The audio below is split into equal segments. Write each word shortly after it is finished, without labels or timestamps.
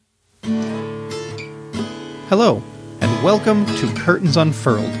Hello, and welcome to Curtains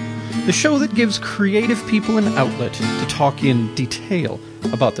Unfurled, the show that gives creative people an outlet to talk in detail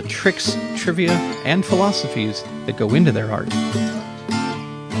about the tricks, trivia, and philosophies that go into their art.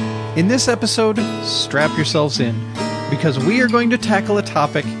 In this episode, strap yourselves in, because we are going to tackle a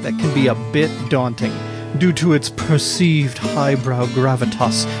topic that can be a bit daunting due to its perceived highbrow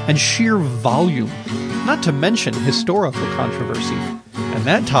gravitas and sheer volume, not to mention historical controversy. And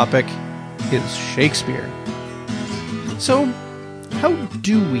that topic is Shakespeare. So, how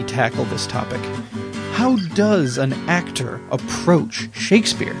do we tackle this topic? How does an actor approach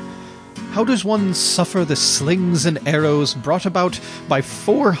Shakespeare? How does one suffer the slings and arrows brought about by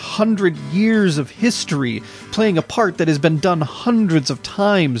 400 years of history, playing a part that has been done hundreds of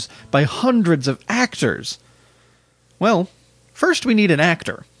times by hundreds of actors? Well, first we need an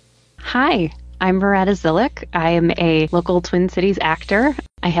actor. Hi, I'm Miretta Zillick. I am a local Twin Cities actor.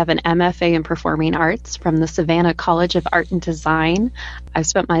 I have an MFA in Performing Arts from the Savannah College of Art and Design. I've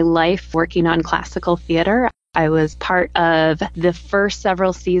spent my life working on classical theater. I was part of the first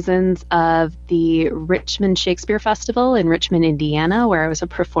several seasons of the Richmond Shakespeare Festival in Richmond, Indiana, where I was a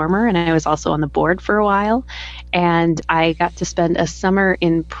performer, and I was also on the board for a while. And I got to spend a summer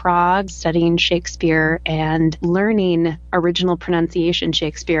in Prague studying Shakespeare and learning original pronunciation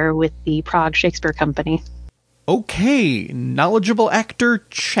Shakespeare with the Prague Shakespeare Company. Okay, knowledgeable actor,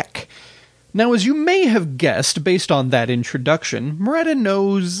 check. Now, as you may have guessed based on that introduction, Miretta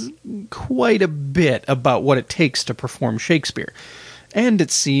knows quite a bit about what it takes to perform Shakespeare. And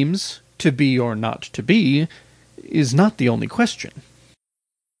it seems, to be or not to be, is not the only question.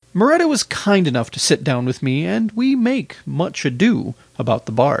 Miretta was kind enough to sit down with me, and we make much ado about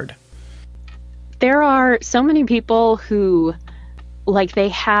the Bard. There are so many people who, they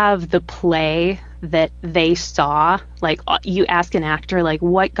have the play that they saw. You ask an actor,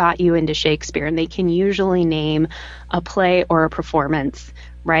 what got you into Shakespeare? And they can usually name a play or a performance,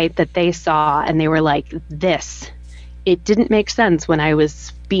 right, that they saw, and they were like, this. It didn't make sense when I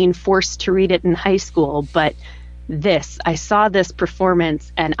was being forced to read it in high school, but I saw this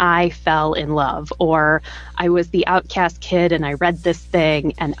performance and I fell in love. Or I was the outcast kid and I read this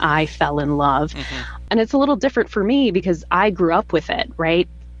thing and I fell in love. Mm-hmm. And it's a little different for me because I grew up with it, right?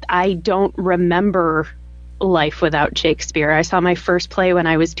 I don't remember life without Shakespeare. I saw my first play when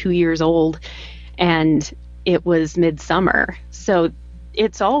I was 2 years old, and it was Midsummer. So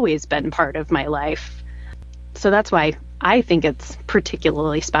it's always been part of my life. So that's why I think it's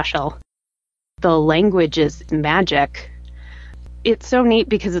particularly special. The language is magic. It's so neat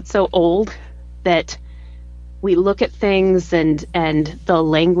because it's so old that we look at things and the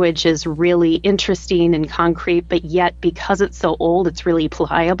language is really interesting and concrete, but yet because it's so old, it's really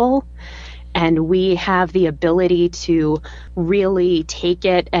pliable. And we have the ability to really take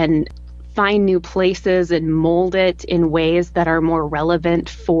it and find new places and mold it in ways that are more relevant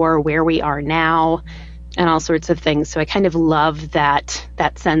for where we are now and all sorts of things. So I kind of love that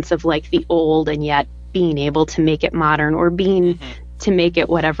sense of the old and yet being able to make it modern or to make it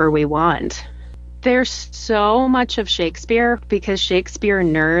whatever we want. There's so much of Shakespeare because Shakespeare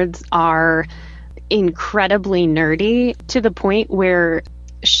nerds are incredibly nerdy to the point where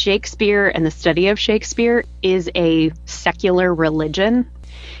Shakespeare and the study of Shakespeare is a secular religion,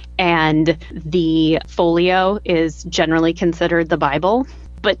 and the folio is generally considered the Bible.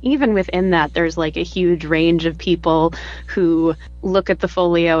 But even within that, there's a huge range of people who look at the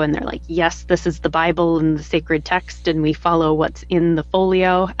folio and they're like, yes, this is the Bible and the sacred text, and we follow what's in the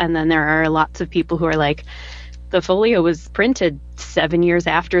folio. And then there are lots of people who are like, the folio was printed 7 years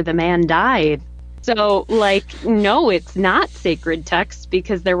after the man died. So, no, it's not sacred text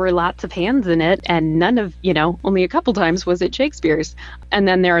because there were lots of hands in it, and none of, only a couple times was it Shakespeare's. And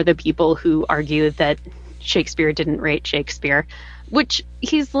then there are the people who argue that Shakespeare didn't write Shakespeare, which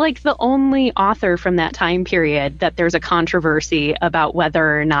he's the only author from that time period that there's a controversy about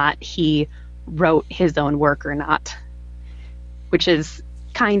whether or not he wrote his own work or not, which is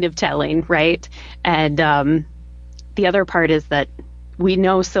kind of telling, right? And the other part is that we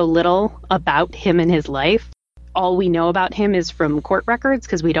know so little about him and his life. All we know about him is from court records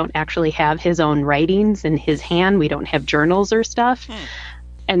because we don't actually have his own writings in his hand. We don't have journals or stuff.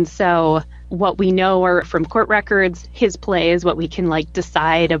 And so what we know are from court records, his plays, what we can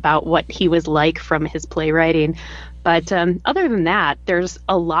decide about what he was like from his playwriting. But other than that, there's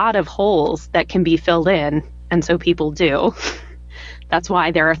a lot of holes that can be filled in. And so people do. That's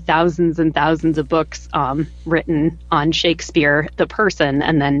why there are thousands and thousands of books written on Shakespeare, the person,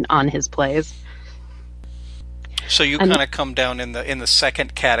 and then on his plays. So you kind of come down in the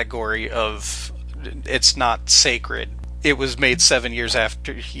second category of it's not sacred. It was made 7 years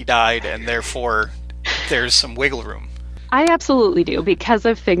after he died, and therefore there's some wiggle room. I absolutely do, because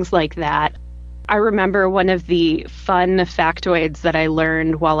of things like that. I remember one of the fun factoids that I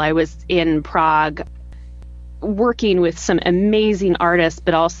learned while I was in Prague, working with some amazing artists,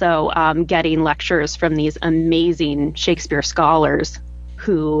 but also getting lectures from these amazing Shakespeare scholars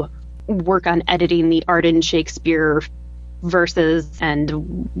who work on editing the Art in Shakespeare verses.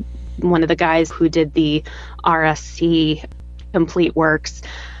 And one of the guys who did the RSC complete works.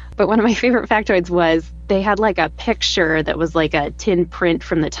 But one of my favorite factoids was they had like a picture that was like a tin print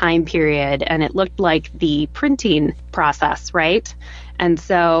from the time period, and it looked like the printing process, right? And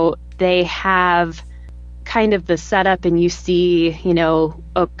so they have kind of the setup, and you see,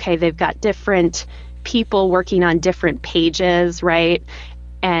 okay, they've got different people working on different pages, right?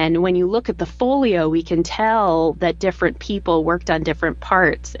 And when you look at the folio, we can tell that different people worked on different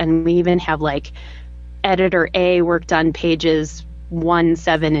parts. And we even have like editor A worked on pages 1,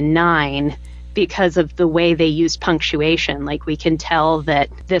 7, and 9 because of the way they used punctuation. Like we can tell that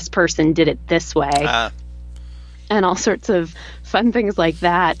this person did it this way, and all sorts of fun things like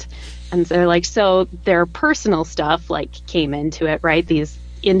that. And so so their personal stuff like came into it, right? These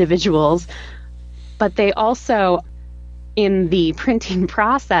individuals, but they also, in the printing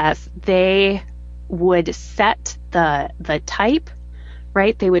process, they would set the type,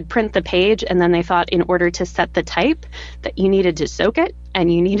 right? They would print the page, and then they thought in order to set the type that you needed to soak it,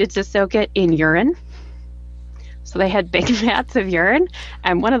 and you needed to soak it in urine. So they had big vats of urine,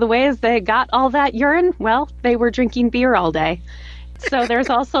 and one of the ways they got all that urine, well, they were drinking beer all day. So there's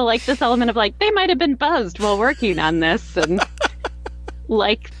also like this element of like they might have been buzzed while working on this, and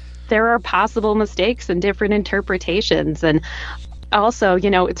like there are possible mistakes and different interpretations. And also,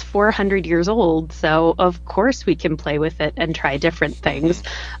 it's 400 years old, so of course we can play with it and try different things.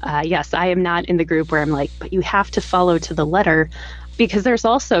 Yes, I am not in the group where I'm like, but you have to follow to the letter, because there's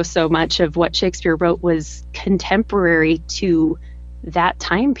also so much of what Shakespeare wrote was contemporary to that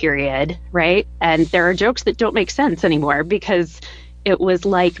time period, right? And there are jokes that don't make sense anymore because it was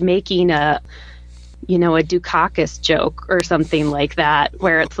like making a Dukakis joke or something like that,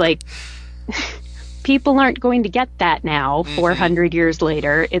 where it's like people aren't going to get that now, 400 years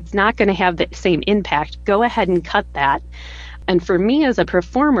later. It's not going to have the same impact. Go ahead and cut that. And for me as a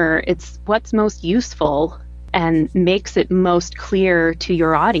performer, it's what's most useful and makes it most clear to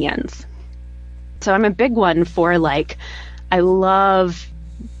your audience. So I'm a big one for I love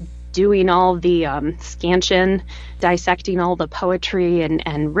doing all the scansion, dissecting all the poetry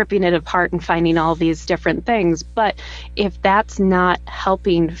and ripping it apart and finding all these different things. But if that's not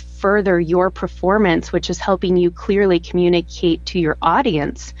helping further your performance, which is helping you clearly communicate to your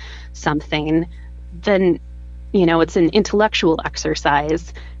audience something, then, it's an intellectual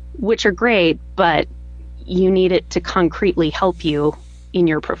exercise, which are great, but you need it to concretely help you in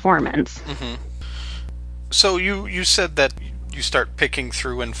your performance. Mm-hmm. So you said that you start picking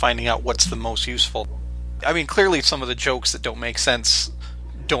through and finding out what's the most useful. I mean, clearly some of the jokes that don't make sense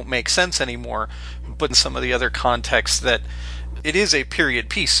anymore, but in some of the other contexts that it is a period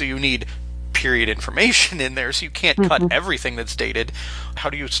piece, so you need period information in there, so you can't cut everything that's dated. How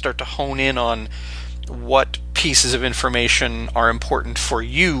do you start to hone in on what pieces of information are important for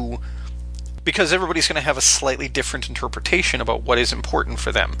you? Because everybody's going to have a slightly different interpretation about what is important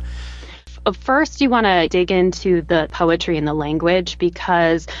for them. First, you want to dig into the poetry and the language,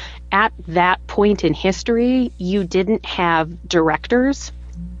 because at that point in history, you didn't have directors,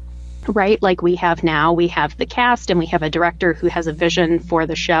 right? Like we have now. We have the cast and we have a director who has a vision for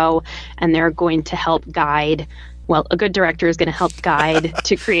the show, and they're going to help guide. Well, a good director is going to help guide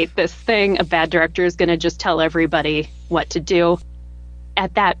to create this thing. A bad director is going to just tell everybody what to do.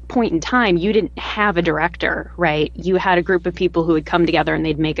 At that point in time, you didn't have a director, right? You had a group of people who would come together and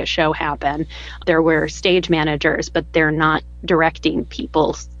they'd make a show happen. There were stage managers, but they're not directing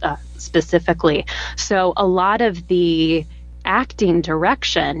people specifically. So a lot of the acting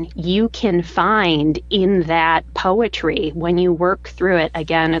direction you can find in that poetry when you work through it.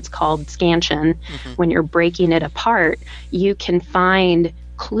 Again, it's called scansion. When you're breaking it apart, you can find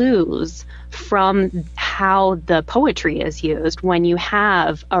clues from how the poetry is used when you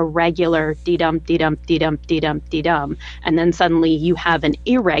have a regular dee-dum, dee-dum, dee-dum, dee-dum, dee-dum, and then suddenly you have an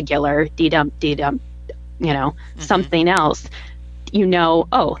irregular dee-dum, dee-dum, something else.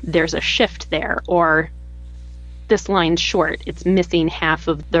 Oh, there's a shift there, or this line's short, it's missing half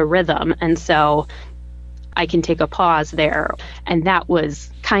of the rhythm, and so I can take a pause there. And that was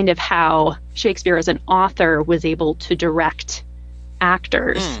kind of how Shakespeare as an author was able to direct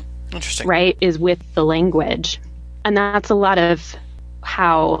actors. Interesting. Right, is with the language. And that's a lot of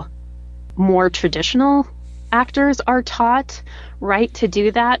how more traditional actors are taught, right, to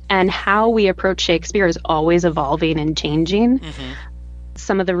do that, and how we approach Shakespeare is always evolving and changing. Mm-hmm.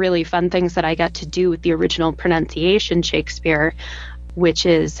 Some of the really fun things that I got to do with the original pronunciation Shakespeare, which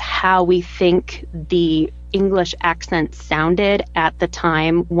is how we think the English accent sounded at the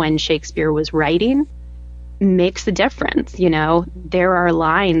time when Shakespeare was writing, makes a difference. You know, there are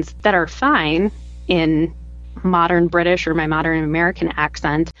lines that are fine in modern British or my modern American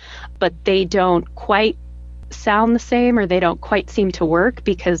accent, but they don't quite sound the same, or they don't quite seem to work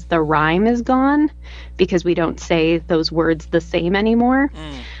because the rhyme is gone, because we don't say those words the same anymore.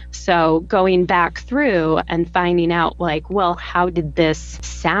 So going back through and finding out, like, well, how did this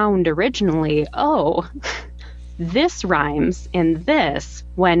sound originally? Oh, this rhymes in this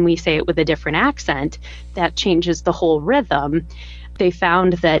when we say it with a different accent. That changes the whole rhythm. They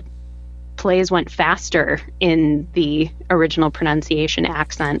found that plays went faster in the original pronunciation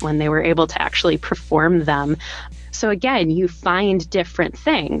accent when they were able to actually perform them. So again, you find different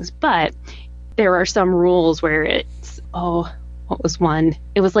things, but there are some rules where it's, what was one?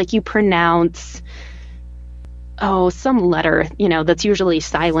 It was like you pronounce, some letter, that's usually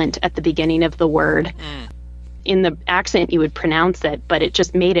silent at the beginning of the word. In the accent, you would pronounce it, but it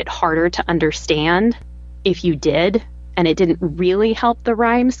just made it harder to understand if you did. And it didn't really help the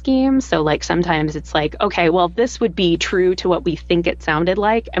rhyme scheme. So like sometimes it's like, okay, well, this would be true to what we think it sounded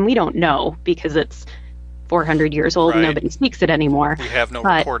like. And we don't know because it's 400 years old and nobody speaks it anymore. We have no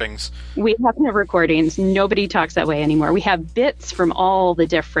recordings. We have no recordings. Nobody talks that way anymore. We have bits from all the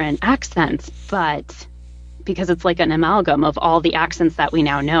different accents, but because it's like an amalgam of all the accents that we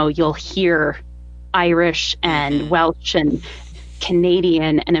now know, you'll hear Irish and Welsh and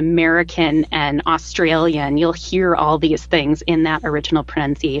Canadian and American and Australian. You'll hear all these things in that original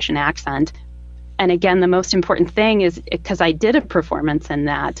pronunciation accent. And again, the most important thing is because I did a performance in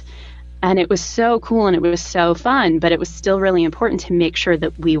that, and it was so cool and it was so fun, but it was still really important to make sure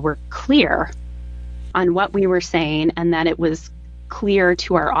that we were clear on what we were saying and that it was clear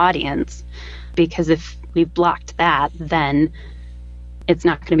to our audience, because if we blocked that, then it's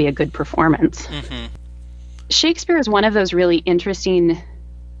not going to be a good performance. Shakespeare is one of those really interesting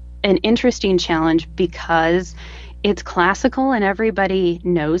challenge because it's classical and everybody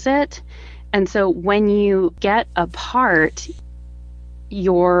knows it. And so when you get a part,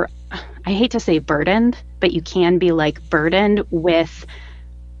 I hate to say burdened, but you can be like burdened with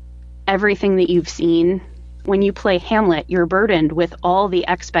everything that you've seen. When you play Hamlet, you're burdened with all the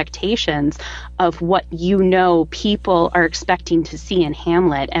expectations of what people are expecting to see in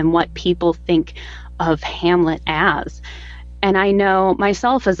Hamlet and what people think of Hamlet as. And I know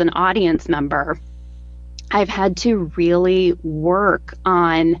myself as an audience member, I've had to really work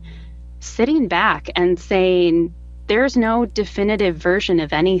on sitting back and saying, there's no definitive version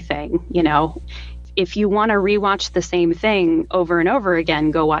of anything. If you want to rewatch the same thing over and over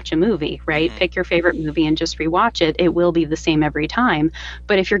again, go watch a movie, right? Pick your favorite movie and just rewatch it. It will be the same every time.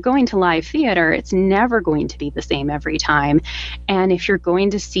 But if you're going to live theater, it's never going to be the same every time. And if you're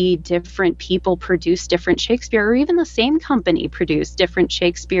going to see different people produce different Shakespeare, or even the same company produce different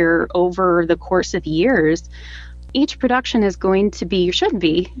Shakespeare over the course of years, each production is going to be, should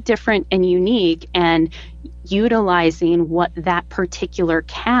be, different and unique, and utilizing what that particular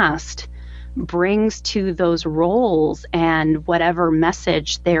cast brings to those roles and whatever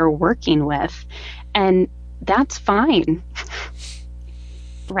message they're working with. And that's fine,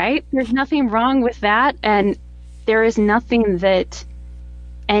 right? There's nothing wrong with that. And there is nothing that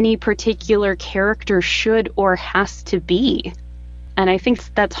any particular character should or has to be. And I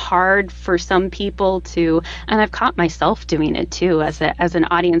think that's hard for some people to, and I've caught myself doing it too, as an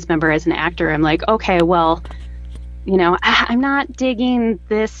audience member, as an actor. I'm like, okay, well, I'm not digging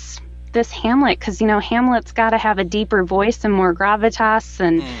this Hamlet because Hamlet's got to have a deeper voice and more gravitas,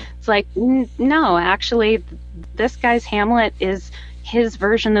 and it's like, no, actually this guy's Hamlet is his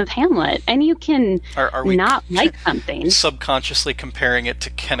version of Hamlet, and you can are we not like something subconsciously comparing it to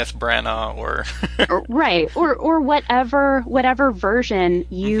Kenneth Branagh or right, or whatever version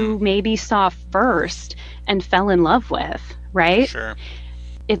you maybe saw first and fell in love with, right? Sure.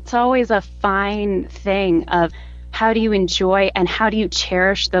 It's always a fine thing of how do you enjoy and how do you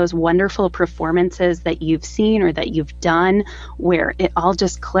cherish those wonderful performances that you've seen or that you've done where it all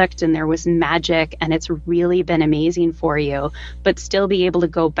just clicked and there was magic and it's really been amazing for you, but still be able to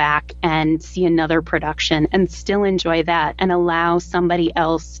go back and see another production and still enjoy that and allow somebody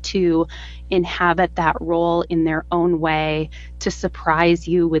else to inhabit that role in their own way, to surprise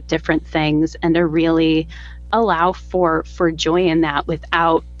you with different things and to really allow for joy in that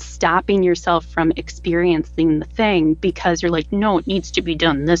without stopping yourself from experiencing the thing because you're like, no, it needs to be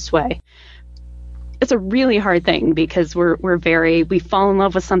done this way. it's a really hard thing because we fall in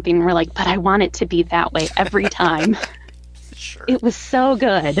love with something and we're like, but I want it to be that way every time. Sure. It was so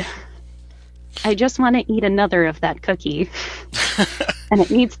good. I just want to eat another of that cookie. And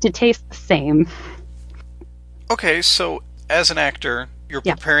it needs to taste the same. Okay, so as an actor, you're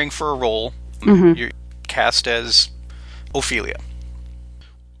Yeah. preparing for a role. Mhm. You're cast as Ophelia.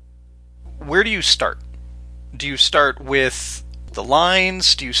 Where do you start? Do you start with the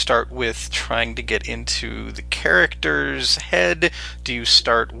lines? Do you start with trying to get into the character's head? Do you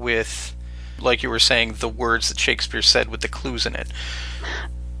start with, like you were saying, the words that Shakespeare said with the clues in it?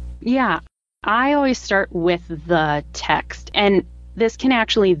 Yeah, I always start with the text. And this can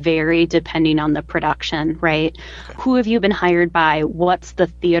actually vary depending on the production, right? Okay. Who have you been hired by? What's the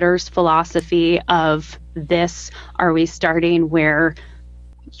theater's philosophy of this? Are we starting where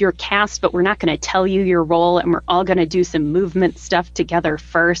you're cast, but we're not going to tell you your role, and we're all going to do some movement stuff together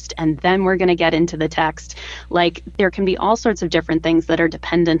first, and then we're going to get into the text? Like, there can be all sorts of different things that are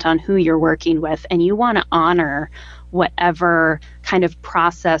dependent on who you're working with, and you want to honor whatever kind of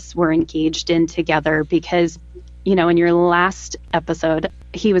process we're engaged in together, because in your last episode,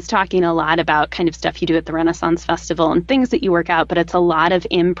 he was talking a lot about kind of stuff you do at the Renaissance Festival and things that you work out, but it's a lot of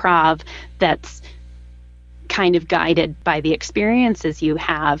improv that's kind of guided by the experiences you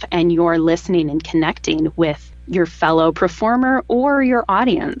have, and you're listening and connecting with your fellow performer or your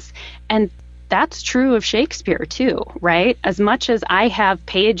audience. And that's true of Shakespeare too, right? As much as I have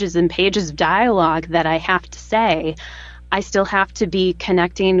pages and pages of dialogue that I have to say, I still have to be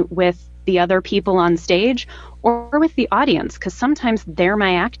connecting with the other people on stage or with the audience, because sometimes they're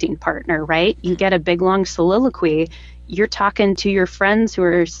my acting partner, right? You get a big long soliloquy, you're talking to your friends who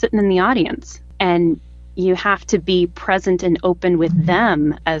are sitting in the audience, and you have to be present and open with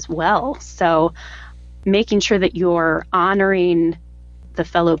them as well. So making sure that you're honoring the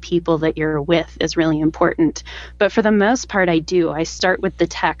fellow people that you're with is really important. But for the most part, I start with the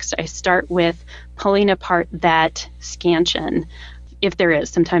text. I start with pulling apart that scansion, if there is.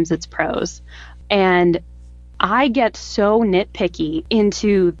 Sometimes it's prose. And I get so nitpicky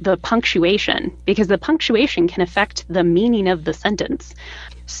into the punctuation, because the punctuation can affect the meaning of the sentence.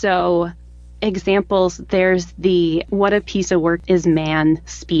 So examples, there's the "what a piece of work is man"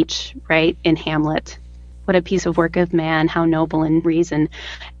 speech, right, in Hamlet. What a piece of work of man, how noble in reason.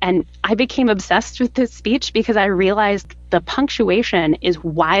 And I became obsessed with this speech because I realized the punctuation is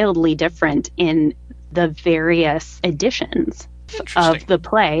wildly different in the various editions of the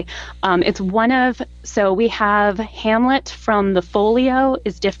play. So we have Hamlet from the folio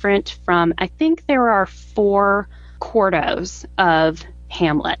is different from, I think there are 4 quartos of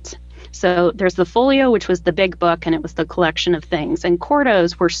Hamlet. So there's the folio, which was the big book, and it was the collection of things. And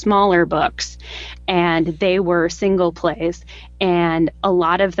quartos were smaller books, and they were single plays. And a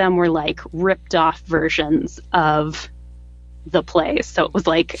lot of them were like ripped off versions of the plays. So it was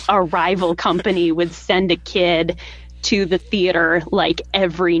like a rival company would send a kid to the theater like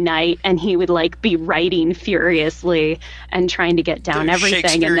every night, and he would like be writing furiously and trying to get down everything.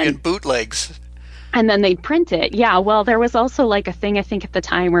 Shakespearean and then bootlegs. And then they'd print it. Yeah, well, there was also like a thing, I think, at the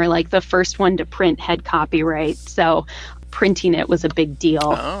time where like the first one to print had copyright. So printing it was a big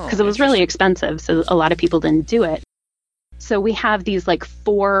deal because it was really expensive. So a lot of people didn't do it. So we have these like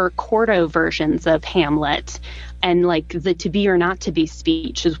 4 quarto versions of Hamlet. And like the to be or not to be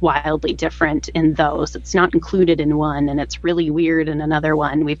speech is wildly different in those. It's not included in one, and it's really weird in another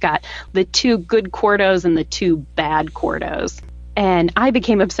one. We've got the 2 good quartos and the 2 bad quartos. And I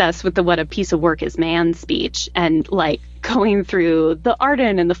became obsessed with the "what a piece of work is man" speech, and like going through the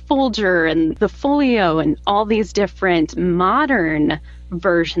Arden and the Folger and the Folio and all these different modern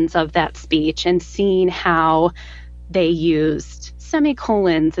versions of that speech, and seeing how they used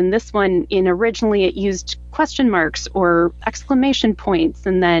semicolons. And this one, originally it used question marks or exclamation points,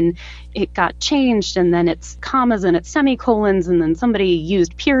 and then it got changed, and then it's commas and it's semicolons, and then somebody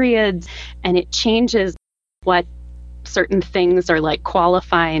used periods, and it changes what certain things are like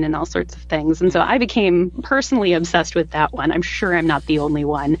qualifying and all sorts of things. And so I became personally obsessed with that one. I'm sure I'm not the only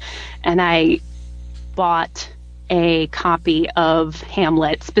one. And I bought a copy of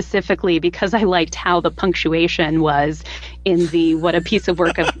Hamlet specifically because I liked how the punctuation was in the "what a piece of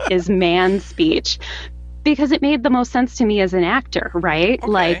work is man" speech, because it made the most sense to me as an actor, right?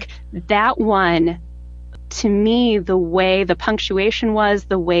 Okay. Like that one, to me, the way the punctuation was,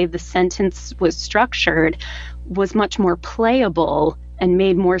 the way the sentence was structured, was much more playable and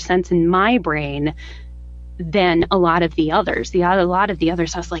made more sense in my brain than a lot of the others. A lot of the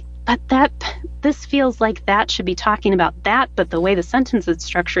others, I was like, but this feels like that should be talking about that, but the way the sentence is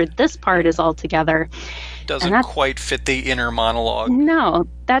structured, this part is all together. Doesn't quite fit the inner monologue. No,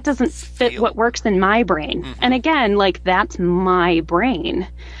 that doesn't fit what works in my brain. Mm-hmm. And again, like, that's my brain.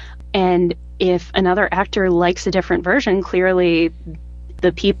 And if another actor likes a different version, clearly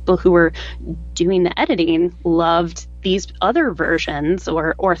the people who were doing the editing loved these other versions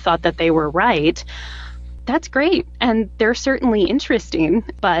or thought that they were right. That's great. And they're certainly interesting.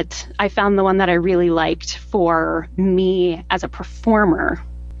 But I found the one that I really liked for me as a performer.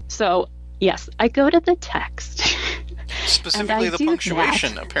 So, yes, I go to the text. Specifically the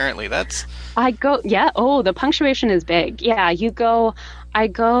punctuation, apparently. The punctuation is big. Yeah, I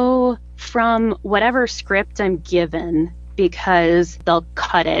go from whatever script I'm given because they'll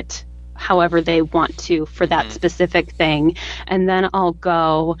cut it however they want to for that specific thing. And then I'll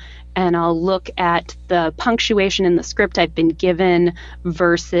go and I'll look at the punctuation in the script I've been given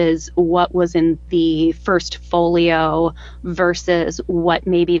versus what was in the first folio versus what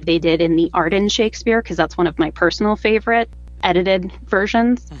maybe they did in the Arden Shakespeare, because that's one of my personal favorite edited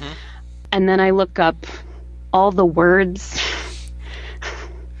versions. Mm-hmm. And then I look up all the words,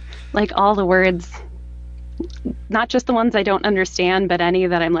 like all the words, not just the ones I don't understand, but any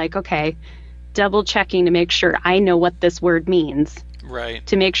that I'm like, okay, double checking to make sure I know what this word means. Right.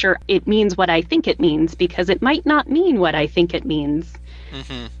 To make sure it means what I think it means, because it might not mean what I think it means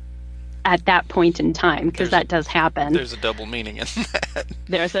at that point in time, because that does happen. There's a double meaning in that.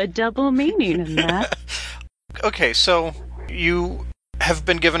 There's a double meaning in that. Okay, so you have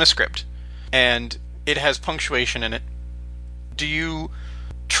been given a script, and it has punctuation in it. Do you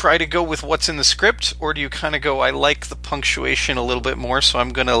try to go with what's in the script, or do you kind of go, I like the punctuation a little bit more, so I'm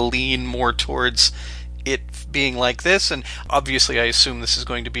going to lean more towards it being like this? And obviously I assume this is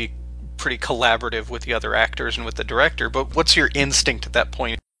going to be pretty collaborative with the other actors and with the director, but what's your instinct at that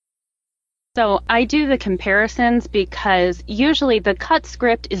point? So I do the comparisons because usually the cut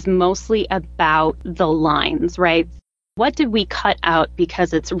script is mostly about the lines, right? What did we cut out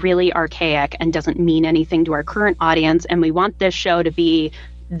because it's really archaic and doesn't mean anything to our current audience, and we want this show to be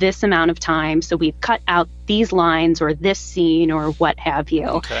this amount of time, so we've cut out these lines or this scene or what have you.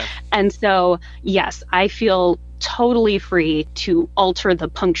 Okay. And so, yes, I feel totally free to alter the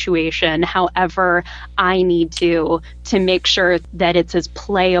punctuation however I need to make sure that it's as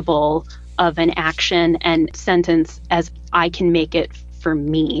playable of an action and sentence as I can make it for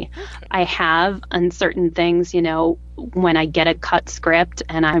me. Okay. I have uncertain things, when I get a cut script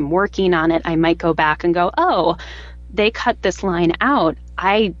and I'm working on it, I might go back and go, oh, they cut this line out.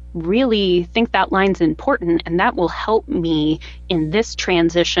 I really think that line's important and that will help me in this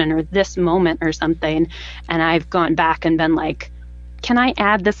transition or this moment or something. And I've gone back and been like, can I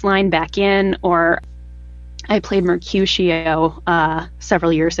add this line back in? Or I played Mercutio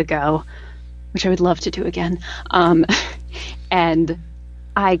several years ago, which I would love to do again. And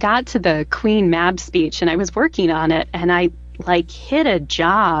I got to the Queen Mab speech and I was working on it and I hit a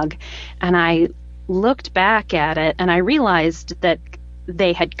jog and I looked back at it and I realized that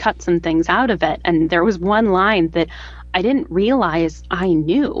they had cut some things out of it. And there was one line that I didn't realize I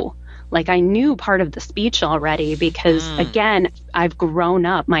knew. I knew part of the speech already because, again, I've grown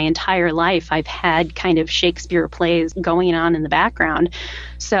up my entire life. I've had kind of Shakespeare plays going on in the background.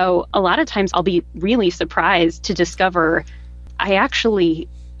 So a lot of times I'll be really surprised to discover I actually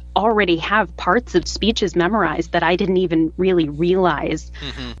already have parts of speeches memorized that I didn't even really realize.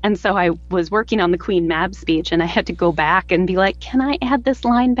 Mm-hmm. And so I was working on the Queen Mab speech and I had to go back and be like, can I add this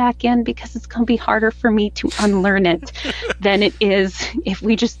line back in? Because it's going to be harder for me to unlearn it than it is if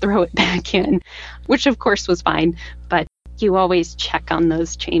we just throw it back in, which of course was fine. But you always check on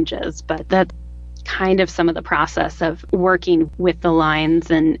those changes. But that's kind of some of the process of working with the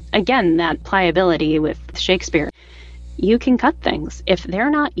lines. And again, that pliability with Shakespeare. You can cut things. If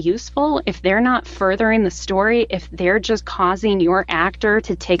they're not useful, if they're not furthering the story, if they're just causing your actor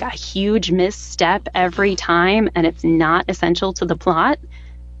to take a huge misstep every time and it's not essential to the plot,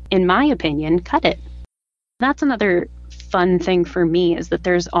 in my opinion, cut it. That's another fun thing for me is that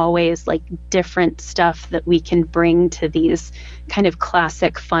there's always different stuff that we can bring to these kind of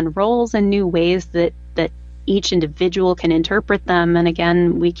classic fun roles and new ways that each individual can interpret them. And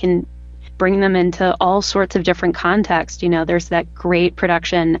again, we can bring them into all sorts of different contexts. There's that great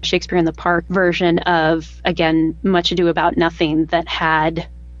production, Shakespeare in the Park version of, again, Much Ado About Nothing that had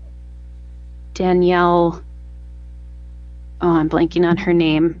Danielle, I'm blanking on her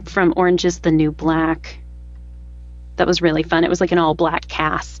name, from Orange is the New Black. That was really fun. It was an all-black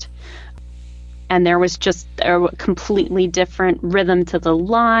cast. And there was just a completely different rhythm to the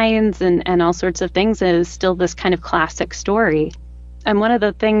lines and all sorts of things. It was still this kind of classic story. And one of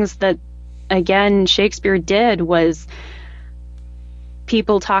the things that, again, Shakespeare did was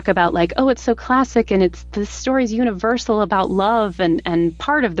people talk about like, oh, it's so classic and the story's universal about love. And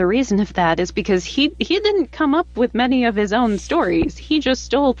part of the reason of that is because he didn't come up with many of his own stories. He just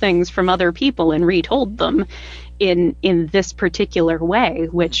stole things from other people and retold them in this particular way,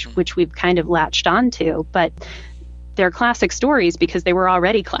 which we've kind of latched onto. But they're classic stories because they were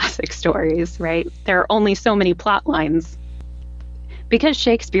already classic stories, right? There are only so many plot lines. Because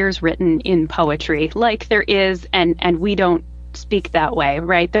Shakespeare's written in poetry, like there is, and we don't speak that way,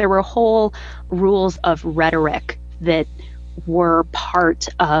 right? There were whole rules of rhetoric that were part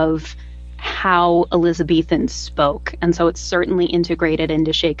of how Elizabethans spoke. And so it's certainly integrated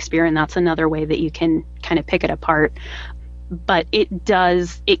into Shakespeare, and that's another way that you can kind of pick it apart. But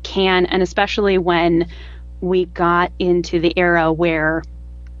it can, and especially when we got into the era where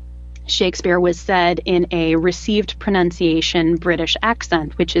Shakespeare was said in a received pronunciation British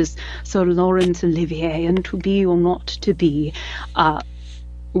accent, which is Sir Laurence Olivier and to be or not to be,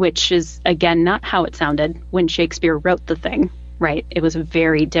 which is, again, not how it sounded when Shakespeare wrote the thing, right? It was a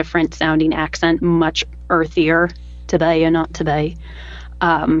very different sounding accent, much earthier, to be or not to be,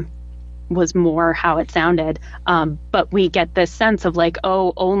 was more how it sounded. But we get this sense of like,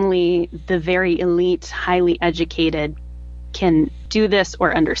 oh, only the very elite, highly educated can do this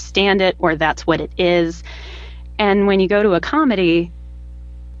or understand it, or that's what it is. And when you go to a comedy,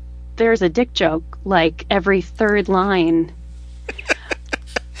 there's a dick joke like every third line.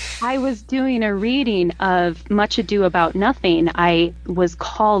 I was doing a reading of Much Ado About Nothing. I was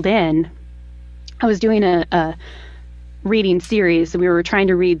called in. I was doing a reading series. We were trying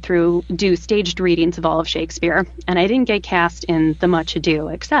to do staged readings of all of Shakespeare, and I didn't get cast in the Much Ado,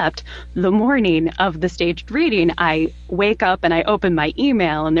 except the morning of the staged reading, I wake up and I open my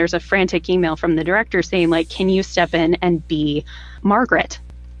email, and there's a frantic email from the director saying, like, can you step in and be Margaret?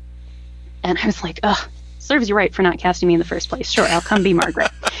 And I was like, ugh, serves you right for not casting me in the first place. Sure, I'll come be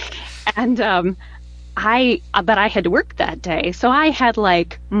Margaret. And but I had to work that day. So I had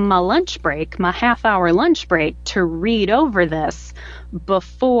like my lunch break, my half-hour lunch break to read over this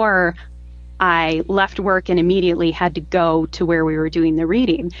before I left work and immediately had to go to where we were doing the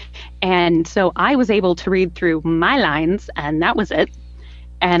reading. And so I was able to read through my lines, and that was it.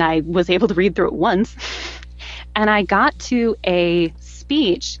 And I was able to read through it once. And I got to a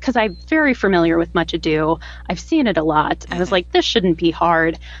speech, because I'm very familiar with Much Ado. I've seen it a lot. I was like, this shouldn't be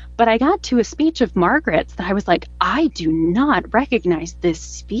hard. But I got to a speech of Margaret's that I was like, I do not recognize this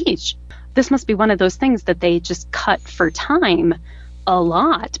speech. This must be one of those things that they just cut for time a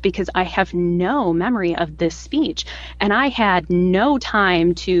lot, because I have no memory of this speech. And I had no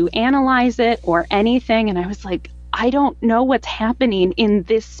time to analyze it or anything. And I was like, I don't know what's happening in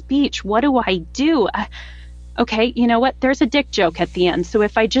this speech. What do I do? Okay, you know what? There's a dick joke at the end. So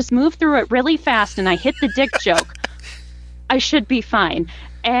if I just move through it really fast and I hit the dick joke, I should be fine.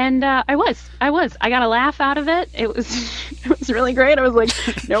 And I got a laugh out of it. It was really great. I was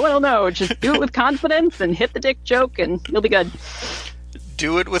like, no one will know. Just do it with confidence and hit the dick joke and you'll be good.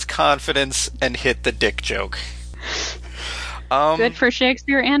 Do it with confidence and hit the dick joke. Good for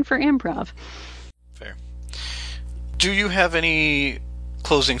Shakespeare and for improv. Fair. Do you have any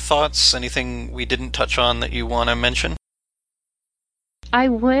closing thoughts? Anything we didn't touch on that you want to mention? I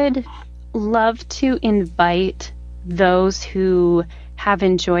would love to invite those who have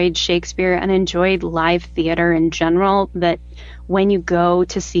enjoyed Shakespeare and enjoyed live theater in general, that when you go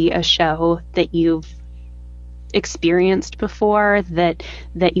to see a show that you've experienced before, that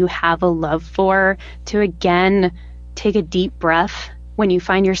you have a love for, to again take a deep breath when you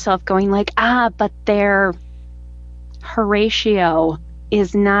find yourself going like, but their Horatio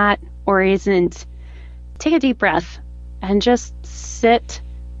is not or isn't. Take a deep breath and just sit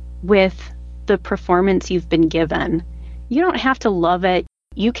with the performance you've been given. You don't have to love it.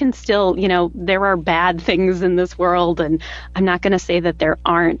 You can still, there are bad things in this world, and I'm not going to say that there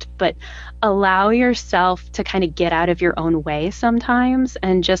aren't, but allow yourself to kind of get out of your own way sometimes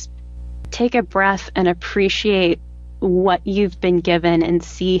and just take a breath and appreciate what you've been given and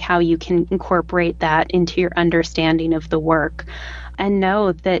see how you can incorporate that into your understanding of the work. And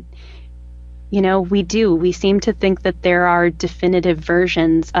know that, we seem to think that there are definitive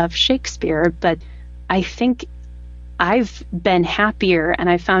versions of Shakespeare, but I think I've been happier and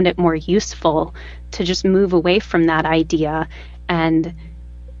I found it more useful to just move away from that idea and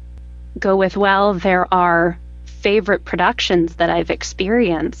go with, well, there are favorite productions that I've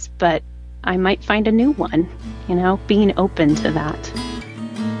experienced, but I might find a new one, being open to that.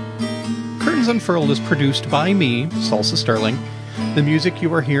 Curtains Unfurled is produced by me, Salsa Sterling. The music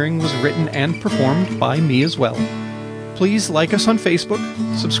you are hearing was written and performed by me as well. Please like us on Facebook,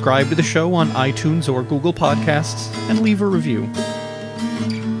 subscribe to the show on iTunes or Google Podcasts, and leave a review.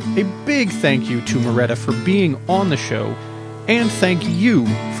 A big thank you to Moretta for being on the show, and thank you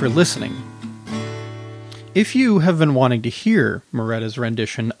for listening. If you have been wanting to hear Moretta's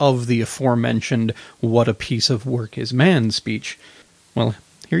rendition of the aforementioned "What a Piece of Work is Man" speech, well,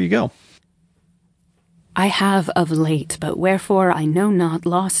 here you go. I have of late, but wherefore I know not,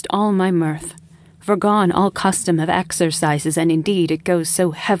 lost all my mirth, forgone all custom of exercises, and indeed it goes so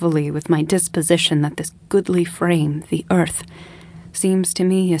heavily with my disposition that this goodly frame, the earth, seems to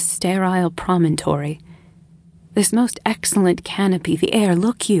me a sterile promontory. This most excellent canopy, the air,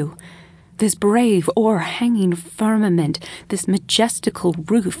 look you, this brave o'erhanging firmament, this majestical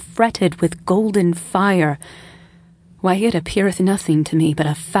roof fretted with golden fire, why, it appeareth nothing to me but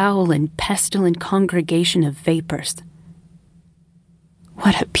a foul and pestilent congregation of vapours.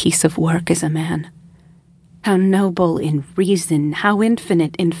 What a piece of work is a man! How noble in reason, how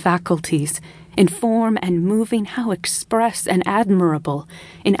infinite in faculties, in form and moving, how express and admirable,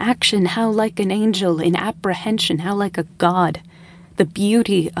 in action, how like an angel, in apprehension, how like a god, the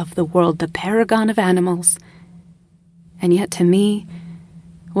beauty of the world, the paragon of animals. And yet to me,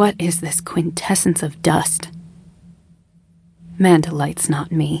 what is this quintessence of dust? Man delights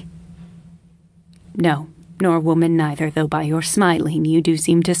not me. No, nor woman neither, though by your smiling you do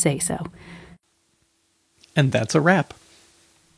seem to say so. And that's a wrap.